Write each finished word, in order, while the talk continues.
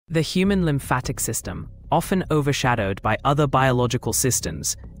The human lymphatic system, often overshadowed by other biological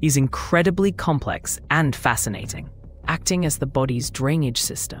systems, is incredibly complex and fascinating. Acting as the body's drainage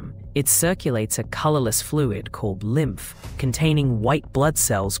system, it circulates a colorless fluid called lymph, containing white blood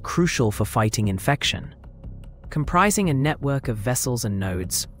cells crucial for fighting infection. Comprising a network of vessels and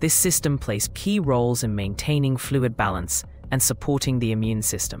nodes, this system plays key roles in maintaining fluid balance and supporting the immune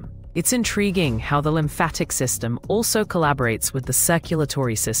system. It's intriguing how the lymphatic system also collaborates with the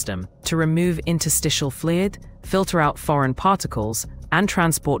circulatory system to remove interstitial fluid, filter out foreign particles, and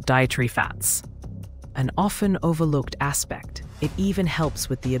transport dietary fats. An often overlooked aspect, it even helps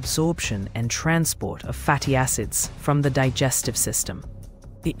with the absorption and transport of fatty acids from the digestive system.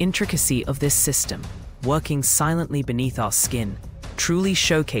 The intricacy of this system, working silently beneath our skin, truly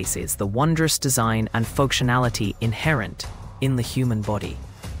showcases the wondrous design and functionality inherent in the human body,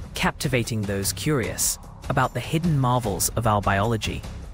 captivating those curious about the hidden marvels of our biology.